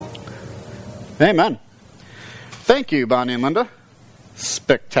Amen. Thank you, Bonnie and Linda.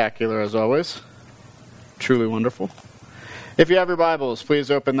 Spectacular as always. Truly wonderful. If you have your Bibles, please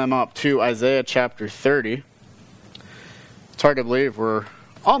open them up to Isaiah chapter 30. It's hard to believe we're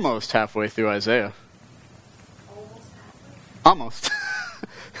almost halfway through Isaiah. Almost.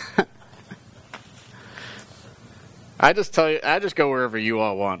 I just go wherever you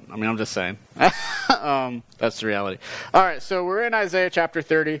all want. I mean, I'm just saying. That's the reality. All right, so we're in Isaiah chapter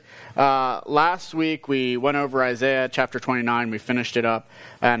 30. Last week we went over Isaiah chapter 29. We finished it up.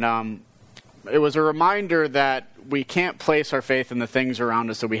 And it was a reminder that we can't place our faith in the things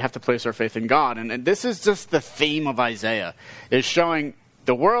around us, so we have to place our faith in God. And this is just the theme of Isaiah, is showing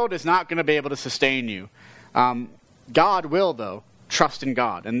the world is not going to be able to sustain you. God will, though. Trust in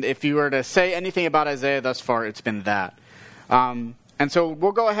God. And if you were to say anything about Isaiah thus far, it's been that. And so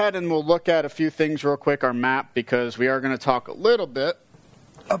we'll go ahead and we'll look at a few things real quick, our map, because we are going to talk a little bit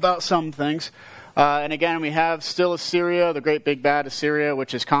about some things. And again, we have still Assyria, the great big bad Assyria,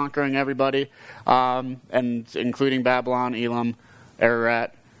 which is conquering everybody, and including Babylon, Elam,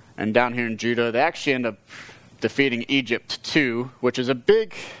 Ararat, and down here in Judah. They actually end up defeating Egypt too, which is a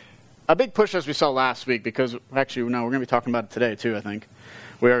big push as we saw last week, because actually, no, we're going to be talking about it today too, I think.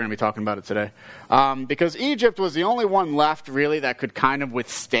 We are going to be talking about it today. Because Egypt was the only one left, really, that could kind of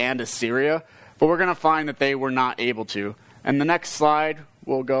withstand Assyria, but we're going to find that they were not able to. And the next slide,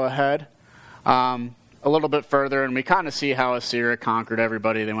 we'll go ahead a little bit further, and we kind of see how Assyria conquered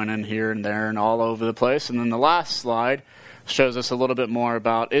everybody. They went in here and there and all over the place. And then the last slide shows us a little bit more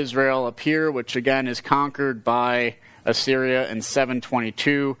about Israel up here, which again is conquered by Assyria in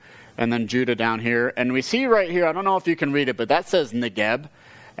 722. And then Judah down here. And we see right here, I don't know if you can read it, but that says Negeb.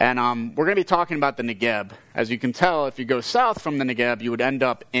 And we're going to be talking about the Negeb. As you can tell, if you go south from the Negeb, you would end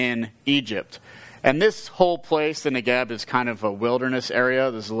up in Egypt. And this whole place, the Negeb, is kind of a wilderness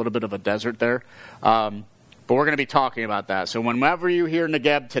area. There's a little bit of a desert there. But we're going to be talking about that. So whenever you hear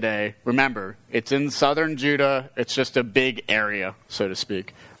Negeb today, remember, it's in southern Judah. It's just a big area, so to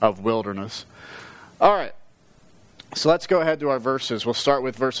speak, of wilderness. All right. So let's go ahead to our verses. We'll start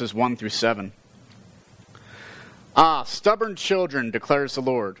with verses 1 through 7. Stubborn children, declares the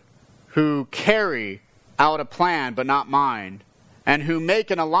Lord, who carry out a plan but not mine, and who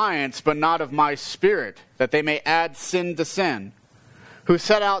make an alliance but not of my spirit, that they may add sin to sin, who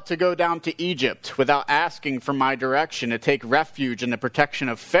set out to go down to Egypt without asking for my direction, to take refuge in the protection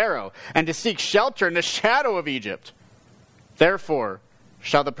of Pharaoh, and to seek shelter in the shadow of Egypt. Therefore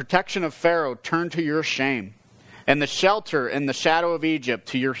shall the protection of Pharaoh turn to your shame, and the shelter in the shadow of Egypt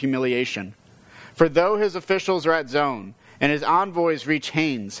to your humiliation. For though his officials are at Zone, and his envoys reach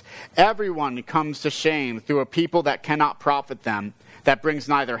Hanes, everyone comes to shame through a people that cannot profit them, that brings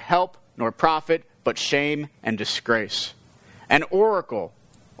neither help nor profit, but shame and disgrace. An oracle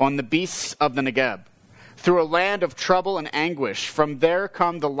on the beasts of the Negeb, through a land of trouble and anguish. From there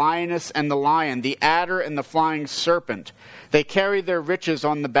come the lioness and the lion, the adder and the flying serpent. They carry their riches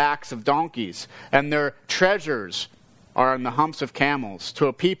on the backs of donkeys, and their treasures are on the humps of camels, to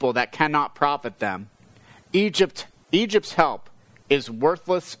a people that cannot profit them. Egypt's help is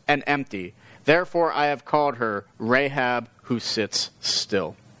worthless and empty. Therefore I have called her Rahab, who sits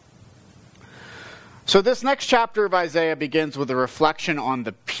still. So this next chapter of Isaiah begins with a reflection on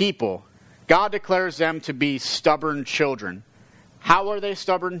the people. God declares them to be stubborn children. How are they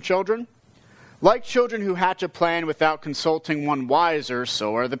stubborn children? Like children who hatch a plan without consulting one wiser,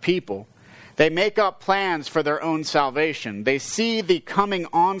 so are the people. They make up plans for their own salvation. They see the coming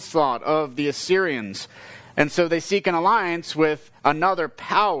onslaught of the Assyrians, and so they seek an alliance with another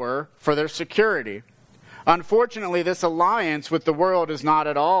power for their security. Unfortunately, this alliance with the world is not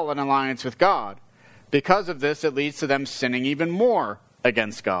at all an alliance with God. Because of this, it leads to them sinning even more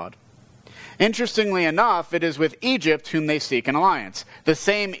against God. Interestingly enough, it is with Egypt whom they seek an alliance. The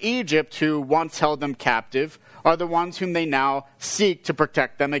same Egypt who once held them captive are the ones whom they now seek to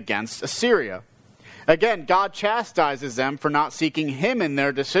protect them against Assyria. Again, God chastises them for not seeking him in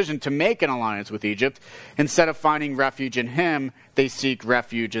their decision to make an alliance with Egypt. Instead of finding refuge in him, they seek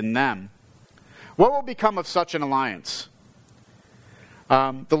refuge in them. What will become of such an alliance?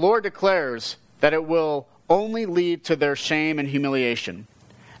 The Lord declares that it will only lead to their shame and humiliation.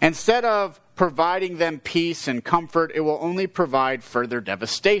 Instead of providing them peace and comfort, it will only provide further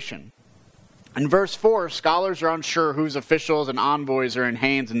devastation. In verse 4, scholars are unsure whose officials and envoys are in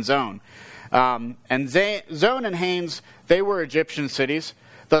Hanes and Zone. Zone and Hanes, they were Egyptian cities.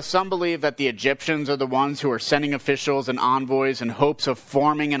 Thus, some believe that the Egyptians are the ones who are sending officials and envoys in hopes of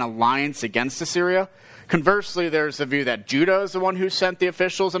forming an alliance against Assyria. Conversely, there's the view that Judah is the one who sent the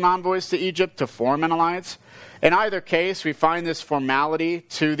officials and envoys to Egypt to form an alliance. In either case, we find this formality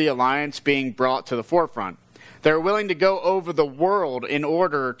to the alliance being brought to the forefront. They're willing to go over the world in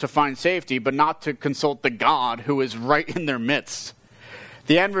order to find safety, but not to consult the God who is right in their midst.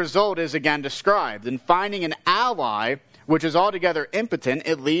 The end result is again described. In finding an ally which is altogether impotent,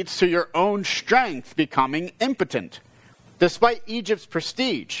 it leads to your own strength becoming impotent. Despite Egypt's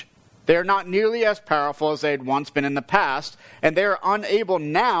prestige, they are not nearly as powerful as they had once been in the past, and they are unable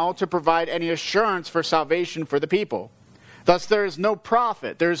now to provide any assurance for salvation for the people. Thus there is no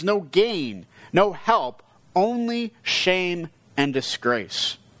profit, there is no gain, no help, only shame and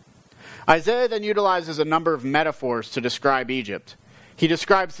disgrace. Isaiah then utilizes a number of metaphors to describe Egypt. He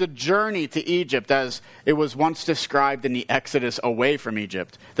describes the journey to Egypt as it was once described in the Exodus away from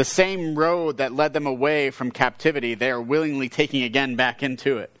Egypt. The same road that led them away from captivity, they are willingly taking again back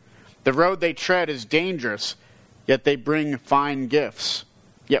into it. The road they tread is dangerous, yet they bring fine gifts.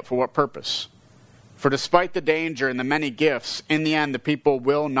 Yet for what purpose? For despite the danger and the many gifts, in the end the people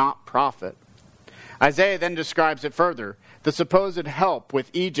will not profit. Isaiah then describes it further. The supposed help with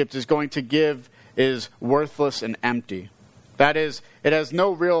Egypt is going to give is worthless and empty. That is, it has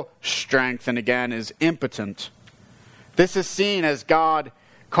no real strength and again is impotent. This is seen as God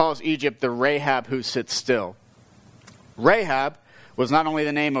calls Egypt the Rahab who sits still. Rahab was not only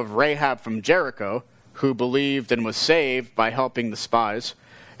the name of Rahab from Jericho, who believed and was saved by helping the spies.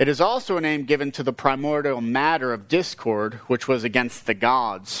 It is also a name given to the primordial matter of discord, which was against the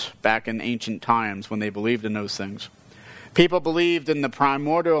gods back in ancient times when they believed in those things. People believed in the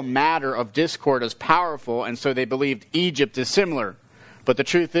primordial matter of discord as powerful, and so they believed Egypt is similar. But the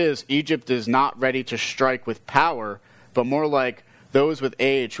truth is, Egypt is not ready to strike with power, but more like those with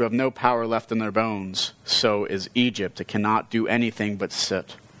age who have no power left in their bones. So is Egypt. It cannot do anything but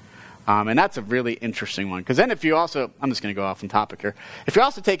sit. And that's a really interesting one. Because then if you also, I'm just going to go off on topic here. If you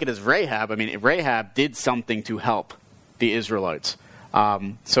also take it as Rahab, I mean, Rahab did something to help the Israelites.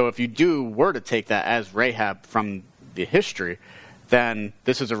 So if you were to take that as Rahab from the history, then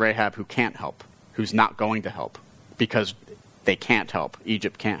this is a Rahab who can't help, who's not going to help, because they can't help.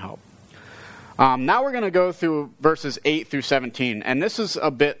 Egypt can't help. Now we're going to go through verses 8 through 17, and this is a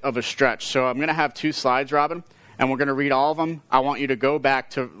bit of a stretch. So I'm going to have 2 slides, Robin, and we're going to read all of them. I want you to go back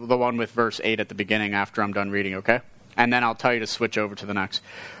to the one with verse 8 at the beginning after I'm done reading, okay? And then I'll tell you to switch over to the next.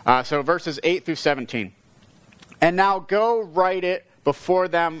 So verses 8 through 17. And now go write it before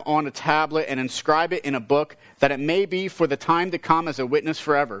them on a tablet and inscribe it in a book, that it may be for the time to come as a witness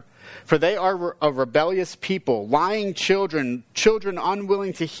forever. For they are a rebellious people, lying children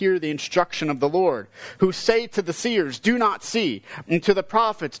unwilling to hear the instruction of the Lord, who say to the seers, do not see, and to the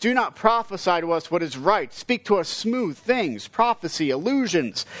prophets, do not prophesy to us what is right. Speak to us smooth things, prophecy,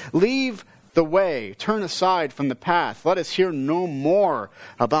 illusions. Leave the way, turn aside from the path. Let us hear no more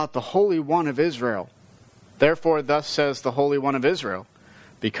about the Holy One of Israel. Therefore, thus says the Holy One of Israel,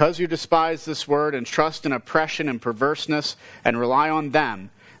 because you despise this word and trust in oppression and perverseness and rely on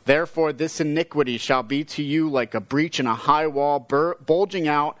them, therefore this iniquity shall be to you like a breach in a high wall, bulging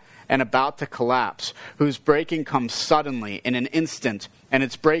out and about to collapse, whose breaking comes suddenly in an instant, and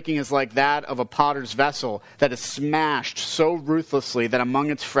its breaking is like that of a potter's vessel that is smashed so ruthlessly that among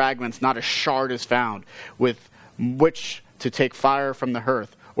its fragments not a shard is found, with which to take fire from the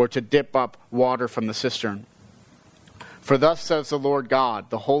hearth, or to dip up water from the cistern. For thus says the Lord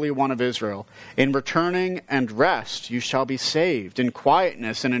God, the Holy One of Israel, in returning and rest you shall be saved, in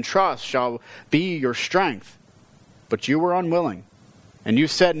quietness and in trust shall be your strength. But you were unwilling, and you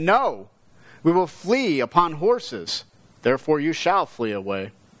said, no, we will flee upon horses, therefore you shall flee away.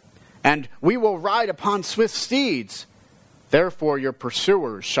 And we will ride upon swift steeds, therefore your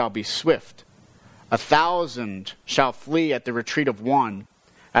pursuers shall be swift. 1,000 shall flee at the retreat of one.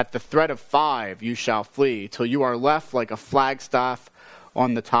 At the threat of 5 you shall flee, till you are left like a flagstaff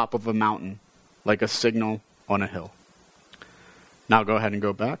on the top of a mountain, like a signal on a hill. Now go ahead and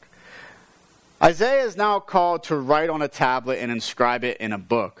go back. Isaiah is now called to write on a tablet and inscribe it in a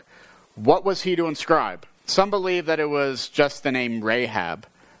book. What was he to inscribe? Some believe that it was just the name Rahab,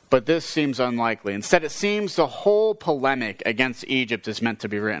 but this seems unlikely. Instead, it seems the whole polemic against Egypt is meant to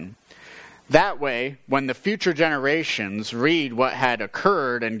be written. That way, when the future generations read what had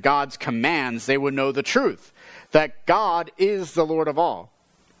occurred and God's commands, they would know the truth, that God is the Lord of all.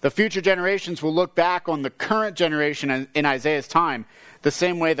 The future generations will look back on the current generation in Isaiah's time the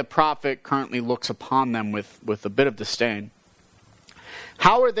same way the prophet currently looks upon them with a bit of disdain.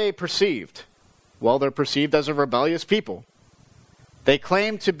 How are they perceived? Well, they're perceived as a rebellious people. They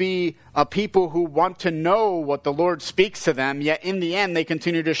claim to be a people who want to know what the Lord speaks to them, yet in the end they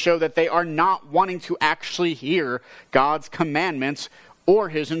continue to show that they are not wanting to actually hear God's commandments or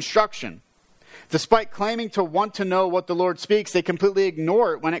his instruction. Despite claiming to want to know what the Lord speaks, they completely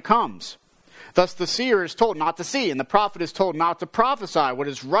ignore it when it comes. Thus the seer is told not to see, and the prophet is told not to prophesy what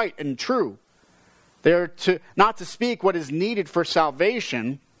is right and true. They are not to speak what is needed for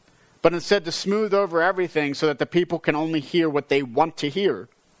salvation, but instead to smooth over everything so that the people can only hear what they want to hear.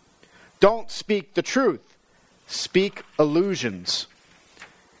 Don't speak the truth. Speak illusions.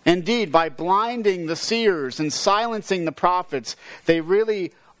 Indeed, by blinding the seers and silencing the prophets, they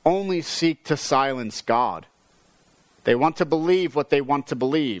really only seek to silence God. They want to believe what they want to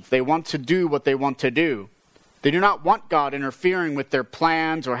believe. They want to do what they want to do. They do not want God interfering with their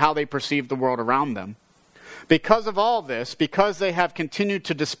plans or how they perceive the world around them. Because of all this, because they have continued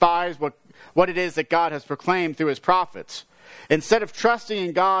to despise what it is that God has proclaimed through his prophets, instead of trusting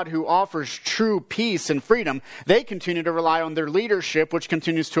in God who offers true peace and freedom, they continue to rely on their leadership, which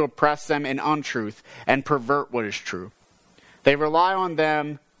continues to oppress them in untruth and pervert what is true. They rely on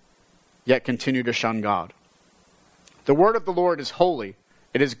them, yet continue to shun God. The word of the Lord is holy,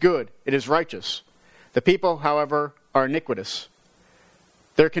 it is good, it is righteous. The people, however, are iniquitous.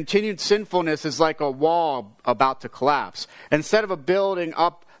 Their continued sinfulness is like a wall about to collapse. Instead of building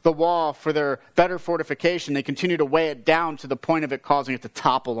up the wall for their better fortification, they continue to weigh it down to the point of it causing it to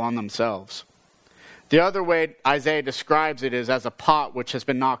topple on themselves. The other way Isaiah describes it is as a pot which has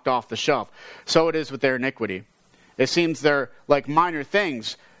been knocked off the shelf. So it is with their iniquity. It seems they're like minor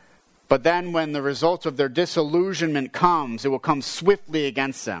things, but then when the result of their disillusionment comes, it will come swiftly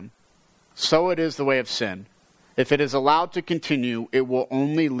against them. So it is the way of sin. If it is allowed to continue, it will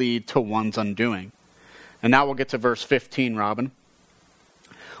only lead to one's undoing. And now we'll get to verse 15, Robin.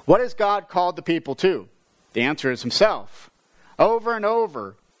 What has God called the people to? The answer is himself. Over and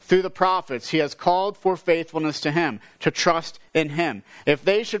over, through the prophets, he has called for faithfulness to him, to trust in him. If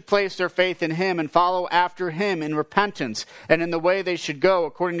they should place their faith in him and follow after him in repentance and in the way they should go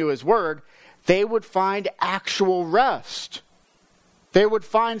according to his word, they would find actual rest. They would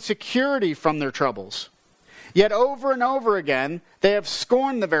find security from their troubles. Yet over and over again, they have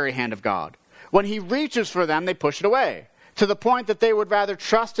scorned the very hand of God. When he reaches for them, they push it away, to the point that they would rather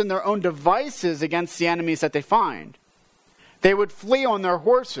trust in their own devices against the enemies that they find. They would flee on their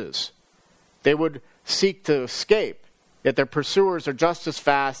horses. They would seek to escape, yet their pursuers are just as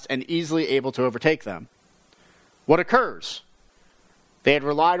fast and easily able to overtake them. What occurs? They had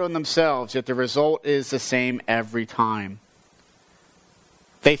relied on themselves, yet the result is the same every time.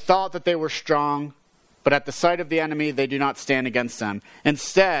 They thought that they were strong, but at the sight of the enemy, they do not stand against them.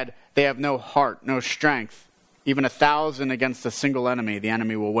 Instead, they have no heart, no strength. Even 1,000 against a single enemy, the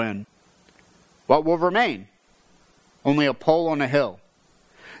enemy will win. What will remain? Only a pole on a hill.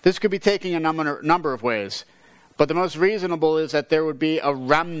 This could be taken a number of ways, but the most reasonable is that there would be a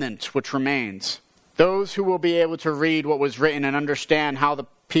remnant which remains. Those who will be able to read what was written and understand how the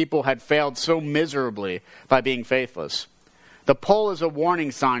people had failed so miserably by being faithless. The pole is a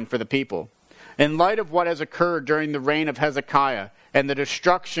warning sign for the people. In light of what has occurred during the reign of Hezekiah and the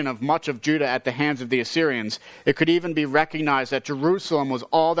destruction of much of Judah at the hands of the Assyrians, it could even be recognized that Jerusalem was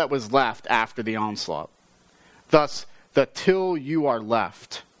all that was left after the onslaught. Thus, the till you are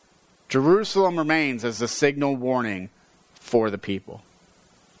left. Jerusalem remains as the signal warning for the people.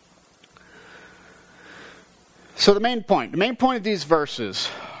 So the main point of these verses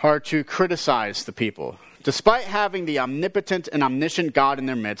are to criticize the people. Despite having the omnipotent and omniscient God in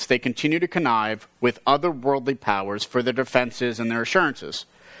their midst, they continue to connive with other worldly powers for their defenses and their assurances.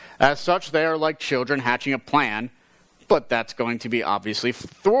 As such, they are like children hatching a plan, but that's going to be obviously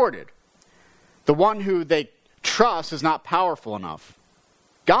thwarted. The one who they trust is not powerful enough.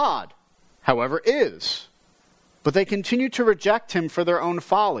 God, however, is. But they continue to reject him for their own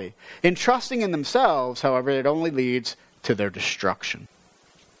folly. In trusting in themselves, however, it only leads to their destruction.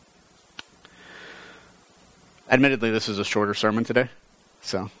 Admittedly, this is a shorter sermon today,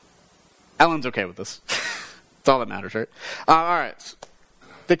 so Ellen's okay with this. That's all that matters, right? All right.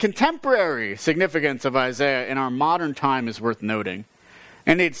 The contemporary significance of Isaiah in our modern time is worth noting.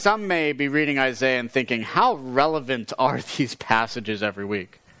 Indeed, some may be reading Isaiah and thinking, how relevant are these passages every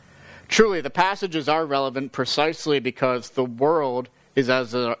week? Truly, the passages are relevant precisely because the world is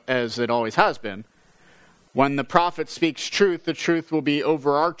as it always has been. When the prophet speaks truth, the truth will be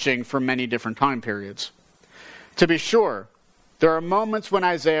overarching for many different time periods. To be sure, there are moments when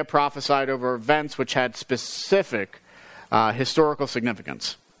Isaiah prophesied over events which had specific historical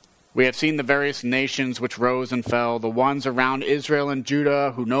significance. We have seen the various nations which rose and fell, the ones around Israel and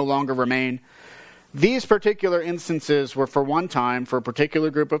Judah who no longer remain. These particular instances were for one time for a particular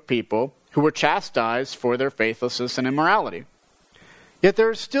group of people who were chastised for their faithlessness and immorality. Yet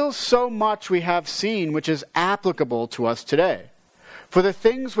there is still so much we have seen which is applicable to us today. For the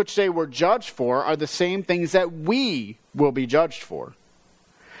things which they were judged for are the same things that we will be judged for.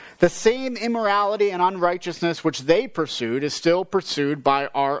 The same immorality and unrighteousness which they pursued is still pursued by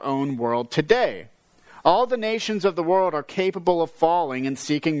our own world today. All the nations of the world are capable of falling and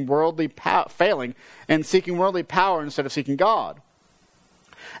seeking failing and seeking worldly power instead of seeking God.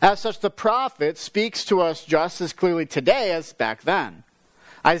 As such, the prophet speaks to us just as clearly today as back then.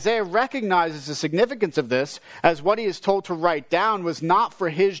 Isaiah recognizes the significance of this, as what he is told to write down was not for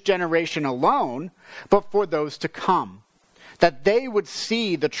his generation alone, but for those to come, that they would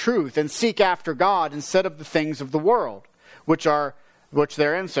see the truth and seek after God instead of the things of the world, which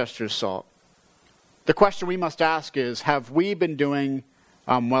their ancestors sought. The question we must ask is, have we been doing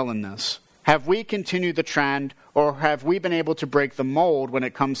well in this? Have we continued the trend, or have we been able to break the mold when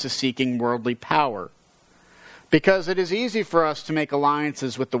it comes to seeking worldly power? Because it is easy for us to make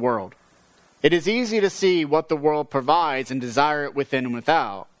alliances with the world. It is easy to see what the world provides and desire it within and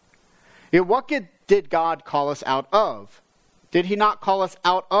without. Yet what did God call us out of? Did he not call us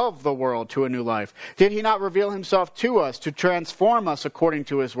out of the world to a new life? Did he not reveal himself to us to transform us according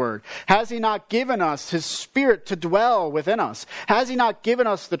to his word? Has he not given us his Spirit to dwell within us? Has he not given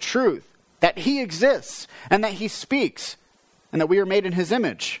us the truth that he exists and that he speaks and that we are made in his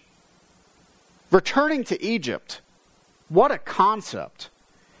image? Returning to Egypt, what a concept.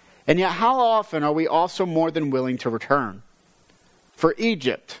 And yet how often are we also more than willing to return? For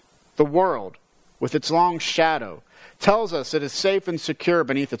Egypt, the world, with its long shadow, tells us it is safe and secure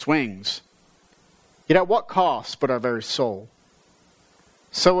beneath its wings. Yet at what cost but our very soul?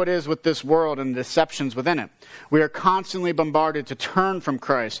 So it is with this world and the deceptions within it. We are constantly bombarded to turn from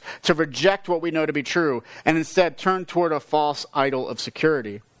Christ, to reject what we know to be true, and instead turn toward a false idol of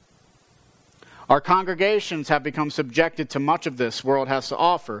security. Our congregations have become subjected to much of this world has to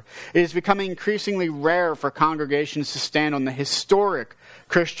offer. It is becoming increasingly rare for congregations to stand on the historic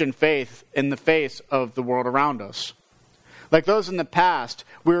Christian faith in the face of the world around us. Like those in the past,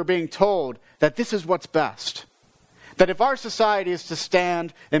 we were being told that this is what's best. That if our society is to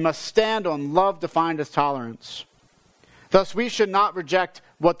stand, it must stand on love defined as tolerance. Thus, we should not reject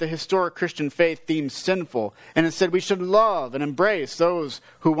what the historic Christian faith deems sinful, and instead we should love and embrace those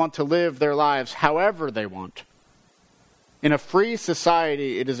who want to live their lives however they want. In a free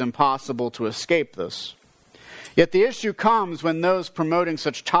society, it is impossible to escape this. Yet the issue comes when those promoting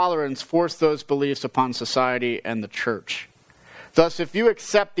such tolerance force those beliefs upon society and the church. Thus, if you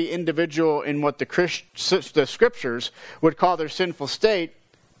accept the individual in what the scriptures would call their sinful state,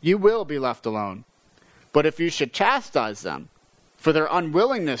 you will be left alone. But if you should chastise them for their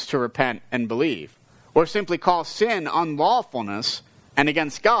unwillingness to repent and believe, or simply call sin unlawfulness and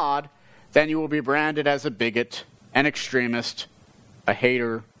against God, then you will be branded as a bigot, an extremist, a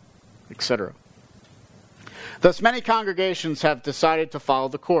hater, etc. Thus, many congregations have decided to follow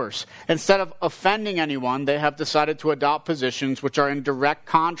the course. Instead of offending anyone, they have decided to adopt positions which are in direct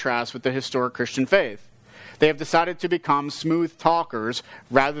contrast with the historic Christian faith. They have decided to become smooth talkers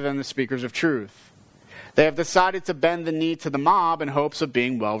rather than the speakers of truth. They have decided to bend the knee to the mob in hopes of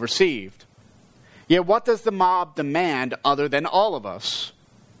being well received. Yet what does the mob demand other than all of us?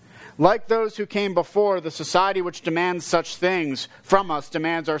 Like those who came before, the society which demands such things from us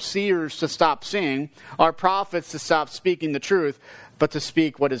demands our seers to stop seeing, our prophets to stop speaking the truth, but to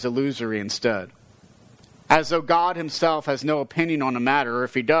speak what is illusory instead. As though God himself has no opinion on a matter, or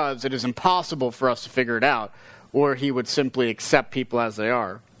if he does, it is impossible for us to figure it out, or he would simply accept people as they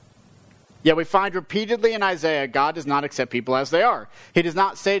are. Yet we find repeatedly in Isaiah, God does not accept people as they are. He does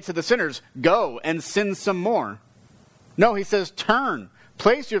not say to the sinners, go and sin some more. No, he says, turn.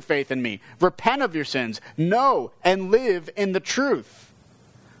 Place your faith in me. Repent of your sins. Know and live in the truth.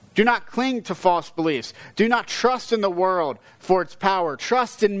 Do not cling to false beliefs. Do not trust in the world for its power.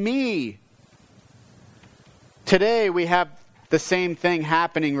 Trust in me. Today we have the same thing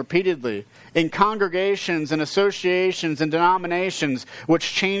happening repeatedly in congregations and associations and denominations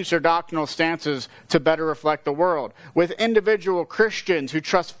which change their doctrinal stances to better reflect the world, with individual Christians who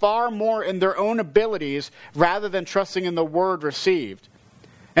trust far more in their own abilities rather than trusting in the word received.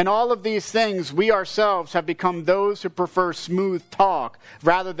 And all of these things, we ourselves have become those who prefer smooth talk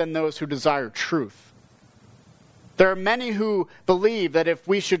rather than those who desire truth. There are many who believe that if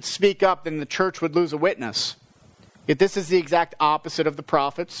we should speak up, then the church would lose a witness. Yet this is the exact opposite of the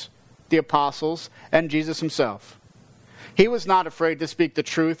prophets, the apostles, and Jesus himself. He was not afraid to speak the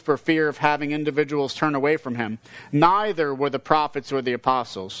truth for fear of having individuals turn away from him. Neither were the prophets or the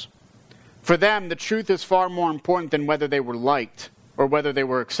apostles. For them, the truth is far more important than whether they were liked or whether they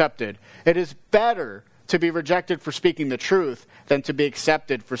were accepted. It is better to be rejected for speaking the truth than to be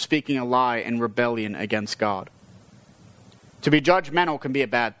accepted for speaking a lie in rebellion against God. To be judgmental can be a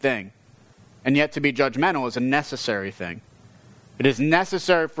bad thing, and yet to be judgmental is a necessary thing. It is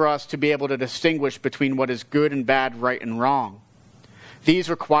necessary for us to be able to distinguish between what is good and bad, right and wrong. These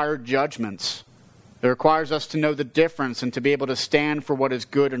require judgments. It requires us to know the difference and to be able to stand for what is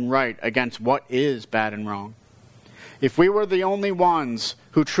good and right against what is bad and wrong. If we were the only ones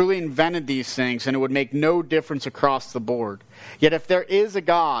who truly invented these things, then it would make no difference across the board. Yet if there is a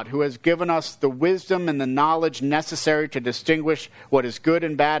God who has given us the wisdom and the knowledge necessary to distinguish what is good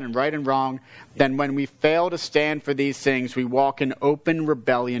and bad and right and wrong, then when we fail to stand for these things, we walk in open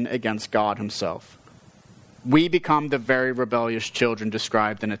rebellion against God himself. We become the very rebellious children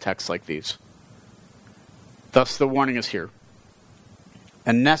described in a text like these. Thus the warning is here,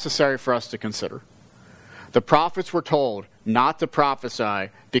 and necessary for us to consider. The prophets were told not to prophesy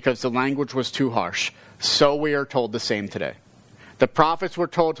because the language was too harsh. So we are told the same today. The prophets were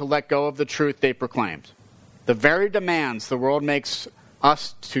told to let go of the truth they proclaimed. The very demands the world makes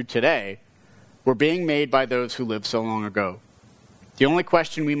us to today were being made by those who lived so long ago. The only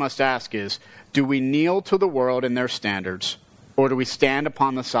question we must ask is, do we kneel to the world and their standards, or do we stand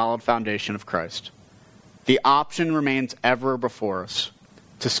upon the solid foundation of Christ? The option remains ever before us,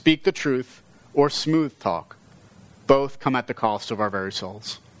 to speak the truth or smooth talk. Both come at the cost of our very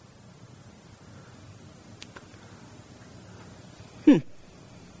souls.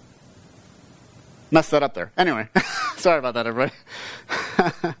 Messed that up there. Anyway, sorry about that, everybody.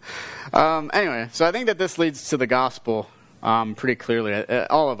 Anyway, so I think that this leads to the gospel pretty clearly.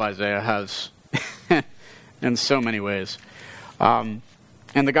 All of Isaiah has in so many ways. And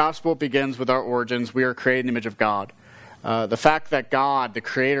the gospel begins with our origins. We are created in the image of God. The fact that God, the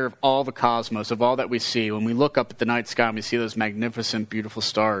creator of all the cosmos, of all that we see, when we look up at the night sky and we see those magnificent, beautiful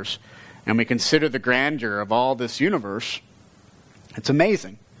stars, and we consider the grandeur of all this universe, it's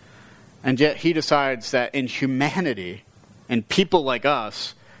amazing. And yet he decides that in humanity, in people like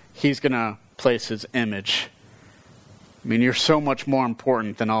us, he's going to place his image. I mean, you're so much more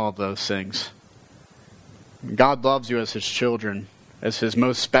important than all of those things. God loves you as his children, as his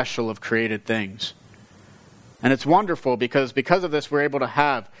most special of created things. And it's wonderful because of this we're able to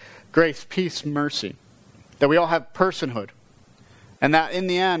have grace, peace, mercy. That we all have personhood. And that in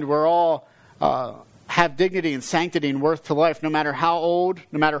the end we're all have dignity and sanctity and worth to life, no matter how old,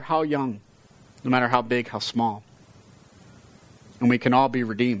 no matter how young, no matter how big, how small. And we can all be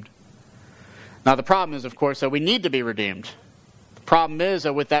redeemed. Now the problem is, of course, that we need to be redeemed. The problem is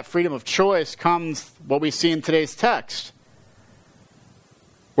that with that freedom of choice comes what we see in today's text,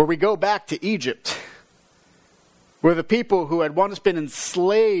 where we go back to Egypt, where the people who had once been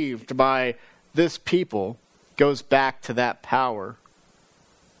enslaved by this people goes back to that power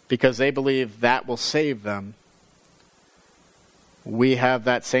because they believe that will save them. We have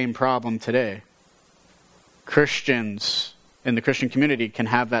that same problem today. Christians in the Christian community can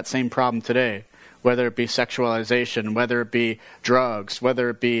have that same problem today, whether it be sexualization, whether it be drugs, whether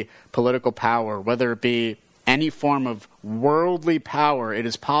it be political power, whether it be any form of worldly power. It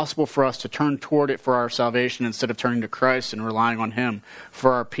is possible for us to turn toward it for our salvation instead of turning to Christ and relying on him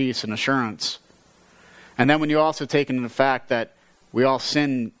for our peace and assurance. And then when you also take into the fact that we all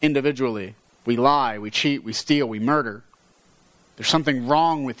sin individually, we lie, we cheat, we steal, we murder. There's something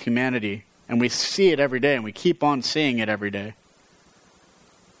wrong with humanity, and we see it every day, and we keep on seeing it every day.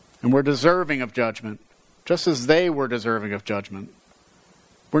 And we're deserving of judgment, just as they were deserving of judgment.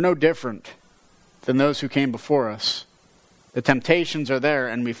 We're no different than those who came before us. The temptations are there,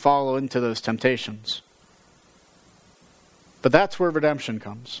 and we follow into those temptations. But that's where redemption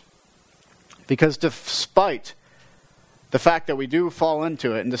comes. Because despite the fact that we do fall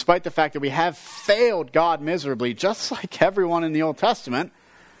into it, and despite the fact that we have failed God miserably, just like everyone in the Old Testament,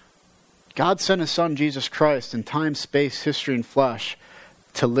 God sent his Son, Jesus Christ, in time, space, history, and flesh,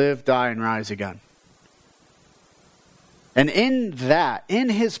 to live, die, and rise again. And in that, in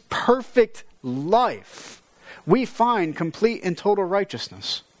his perfect life, we find complete and total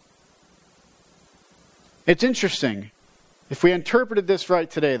righteousness. It's interesting, if we interpreted this right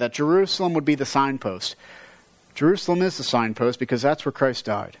today, that Jerusalem would be the signpost. Jerusalem is the signpost because that's where Christ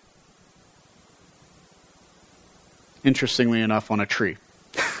died. Interestingly enough, on a tree.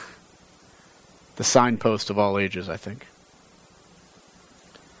 The signpost of all ages, I think.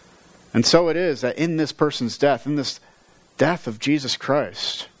 And so it is that in this person's death, in this death of Jesus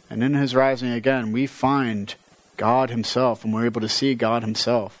Christ, and in his rising again, we find God himself, and we're able to see God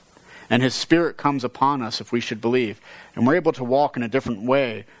himself. And his Spirit comes upon us if we should believe. And we're able to walk in a different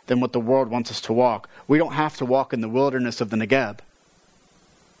way than what the world wants us to walk. We don't have to walk in the wilderness of the Negeb.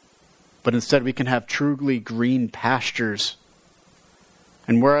 But instead we can have truly green pastures.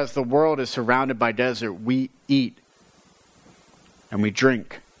 And whereas the world is surrounded by desert, we eat and we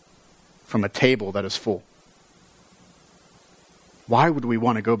drink from a table that is full. Why would we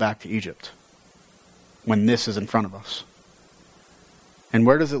want to go back to Egypt when this is in front of us? And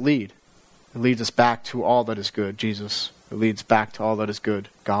where does it lead? It leads us back to all that is good, Jesus. It leads back to all that is good,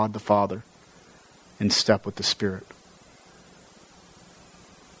 God the Father, in step with the Spirit.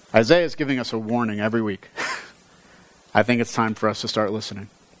 Isaiah is giving us a warning every week. I think it's time for us to start listening.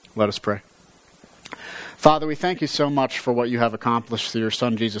 Let us pray. Father, we thank you so much for what you have accomplished through your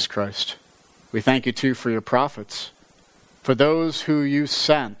Son, Jesus Christ. We thank you, too, for your prophets, for those who you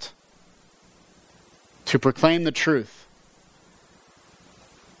sent to proclaim the truth.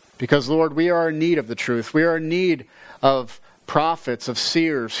 Because, Lord, we are in need of the truth. We are in need of prophets, of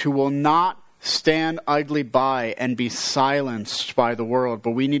seers who will not stand idly by and be silenced by the world,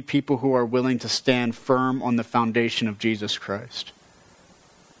 but we need people who are willing to stand firm on the foundation of Jesus Christ.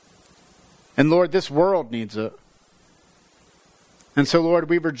 And Lord, this world needs it. And so, Lord,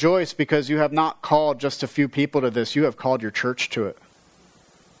 we rejoice because you have not called just a few people to this. You have called your church to it.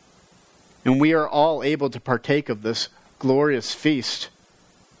 And we are all able to partake of this glorious feast.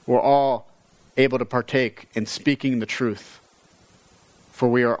 We're all able to partake in speaking the truth. For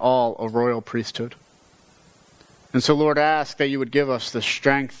we are all a royal priesthood. And so, Lord, I ask that you would give us the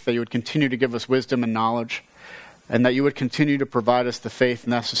strength, that you would continue to give us wisdom and knowledge, and that you would continue to provide us the faith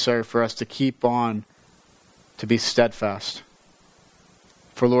necessary for us to keep on to be steadfast.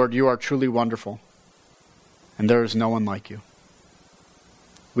 For, Lord, you are truly wonderful, and there is no one like you.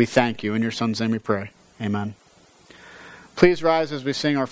 We thank you. In your Son's name we pray. Amen. Please rise as we sing our